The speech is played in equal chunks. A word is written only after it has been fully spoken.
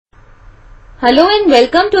Hello and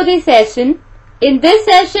welcome to the session. In this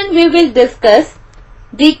session we will discuss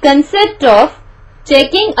the concept of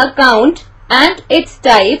checking account and its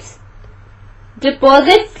types,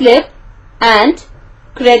 deposit slip and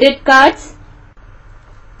credit cards.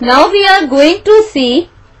 Now we are going to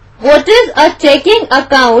see what is a checking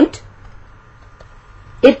account.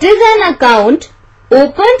 It is an account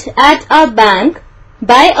opened at a bank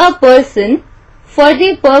by a person for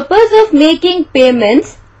the purpose of making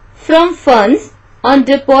payments from funds on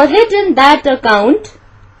deposit in that account.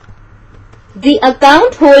 The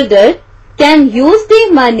account holder can use the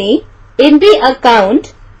money in the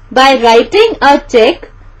account by writing a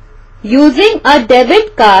check, using a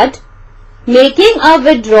debit card, making a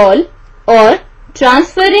withdrawal or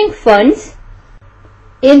transferring funds.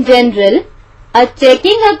 In general, a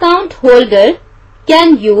checking account holder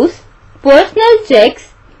can use personal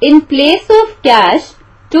checks in place of cash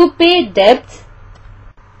to pay debts.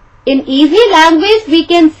 In easy language, we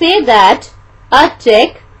can say that a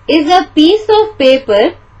check is a piece of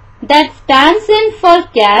paper that stands in for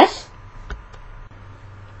cash.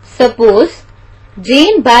 Suppose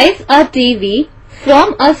Jane buys a TV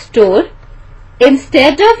from a store.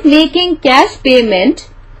 Instead of making cash payment,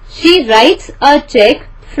 she writes a check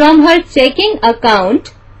from her checking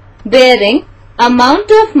account bearing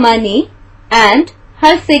amount of money and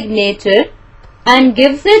her signature and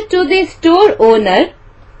gives it to the store owner.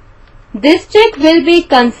 This check will be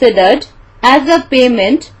considered as a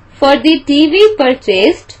payment for the TV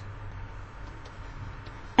purchased.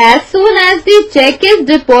 As soon as the check is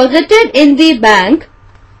deposited in the bank,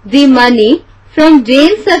 the money from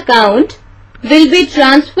Jane's account will be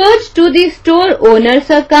transferred to the store owner's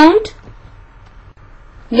account.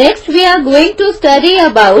 Next, we are going to study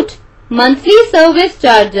about monthly service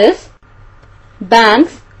charges.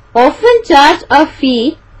 Banks often charge a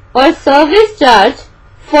fee or service charge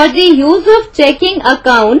for the use of checking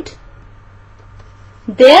account.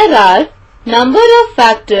 There are number of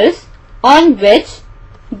factors on which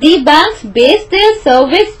the banks base their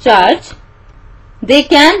service charge. They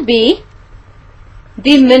can be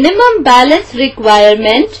the minimum balance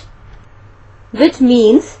requirement, which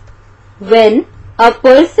means when a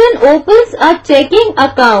person opens a checking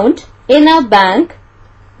account in a bank,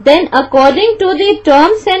 then according to the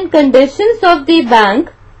terms and conditions of the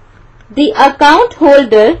bank, the account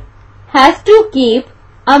holder has to keep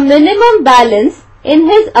a minimum balance in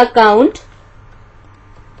his account.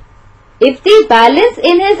 If the balance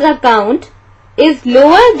in his account is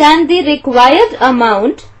lower than the required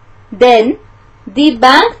amount, then the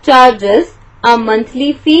bank charges a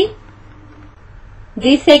monthly fee.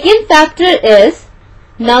 The second factor is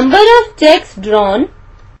number of checks drawn.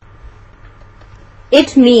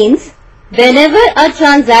 It means whenever a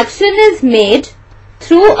transaction is made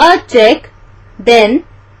through a check, then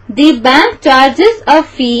the bank charges a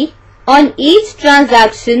fee on each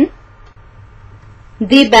transaction.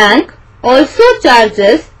 The bank also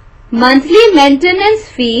charges monthly maintenance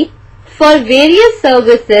fee for various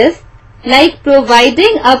services like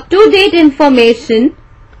providing up-to-date information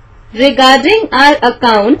regarding our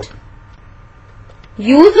account,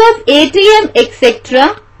 use of ATM,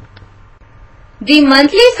 etc. The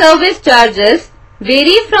monthly service charges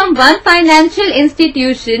vary from one financial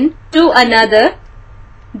institution to another.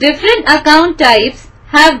 Different account types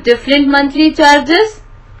have different monthly charges.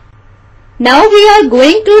 Now we are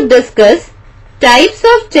going to discuss types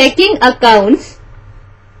of checking accounts.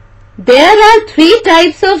 There are three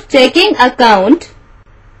types of checking account.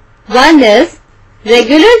 One is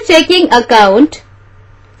regular checking account.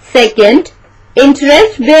 Second,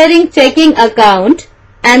 interest-bearing checking account.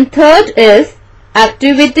 And third is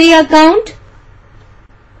activity account.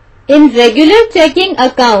 In regular checking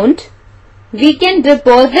account, we can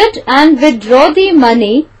deposit and withdraw the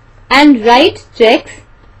money and write checks.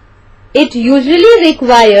 It usually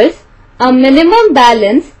requires a minimum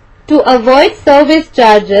balance to avoid service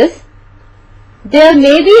charges. There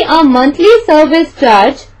may be a monthly service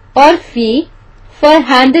charge or fee for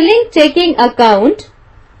handling checking account.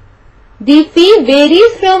 The fee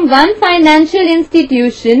varies from one financial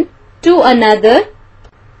institution to another.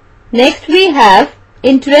 Next we have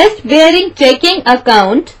interest-bearing checking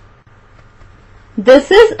account. This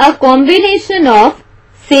is a combination of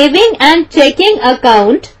saving and checking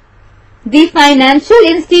account. The financial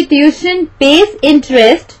institution pays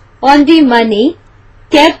interest on the money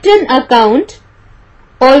kept in account.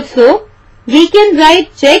 Also, we can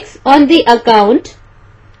write checks on the account.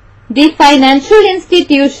 The financial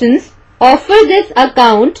institutions offer this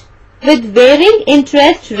account with varying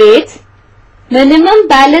interest rates, minimum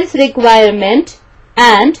balance requirement,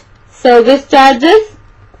 and service charges.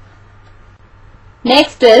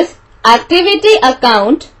 Next is Activity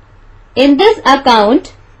account. In this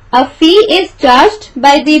account, a fee is charged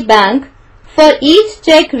by the bank for each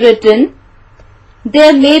check written.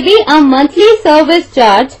 There may be a monthly service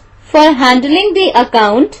charge for handling the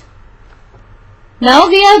account. Now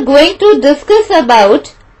we are going to discuss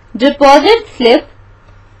about deposit slip.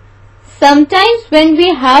 Sometimes when we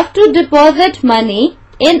have to deposit money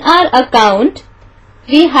in our account,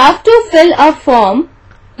 we have to fill a form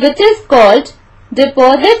which is called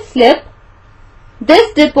deposit slip.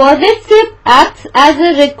 This deposit slip acts as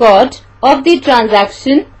a record of the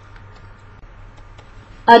transaction.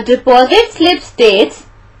 A deposit slip states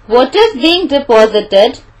what is being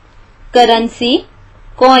deposited, currency,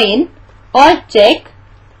 coin or check,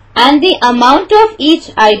 and the amount of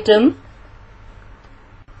each item.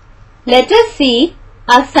 Let us see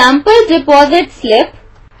a sample deposit slip.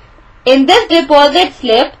 In this deposit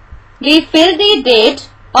slip, we fill the date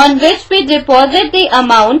on which we deposit the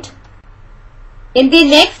amount. In the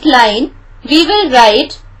next line, we will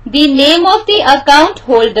write the name of the account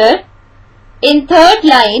holder. In third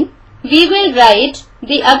line, we will write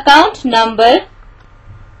the account number.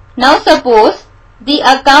 Now suppose the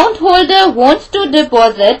account holder wants to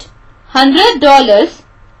deposit $100,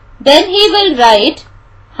 then he will write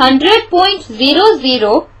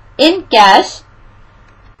 100.00 in cash.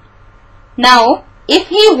 Now, if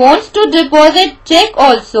he wants to deposit check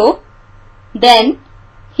also, then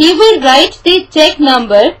he will write the check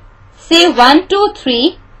number, say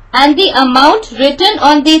 123, and the amount written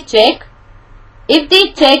on the check. If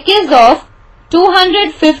the check is of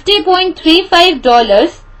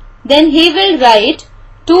 $250.35, then he will write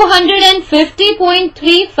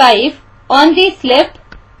 250.35 on the slip.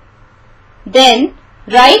 Then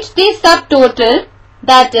write the subtotal,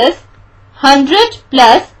 that is 100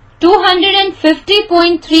 plus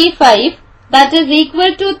 250.35, that is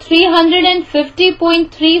equal to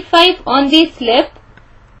 350.35 on the slip.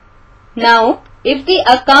 Now, if the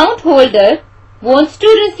account holder wants to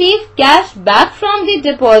receive cash back from the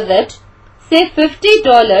deposit, say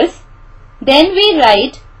 $50, then we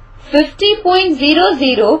write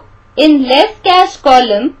 50.00 in less cash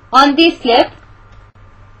column on the slip.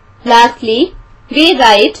 Lastly, we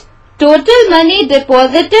write total money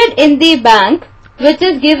deposited in the bank, which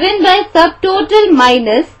is given by subtotal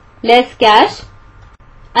minus less cash,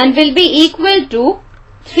 and will be equal to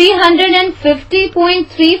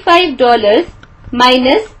 $350.35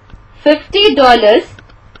 minus $50,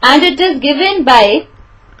 and it is given by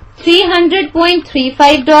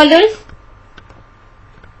 $300.35,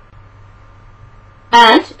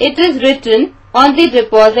 and it is written on the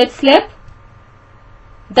deposit slip.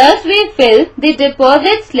 Thus we fill the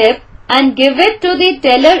deposit slip and give it to the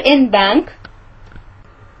teller in bank.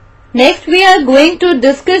 Next we are going to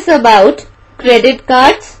discuss about credit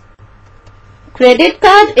cards. Credit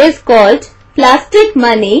card is called plastic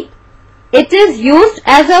money. It is used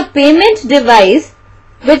as a payment device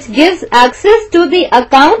which gives access to the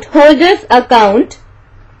account holder's account.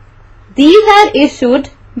 These are issued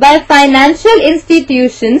by financial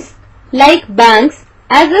institutions like banks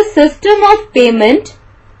as a system of payment.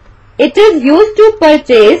 It is used to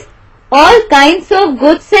purchase all kinds of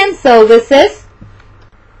goods and services.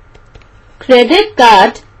 Credit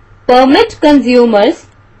card permit consumers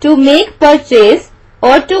to make purchase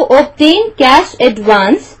or to obtain cash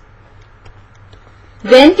advance.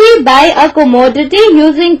 When we buy a commodity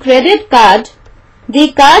using credit card,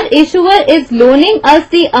 the card issuer is loaning us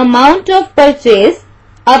the amount of purchase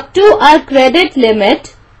up to our credit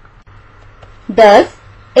limit. Thus,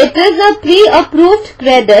 it is a pre-approved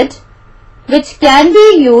credit which can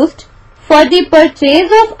be used for the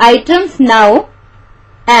purchase of items now,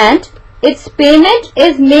 and its payment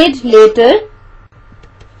is made later.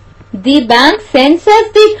 The bank sends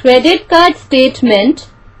us the credit card statement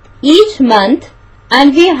each month,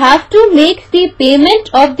 and we have to make the payment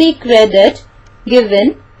of the credit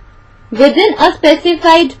given within a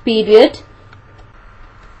specified period.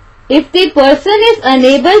 If the person is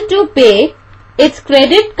unable to pay its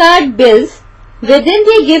credit card bills within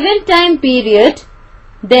the given time period,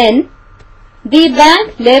 then the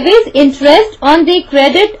bank levies interest on the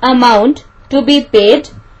credit amount to be paid.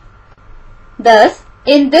 Thus,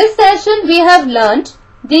 in this session we have learnt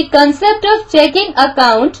the concept of checking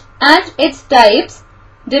account and its types,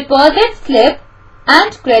 deposit slip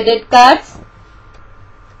and credit cards.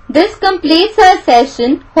 This completes our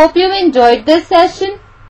session. Hope you enjoyed this session.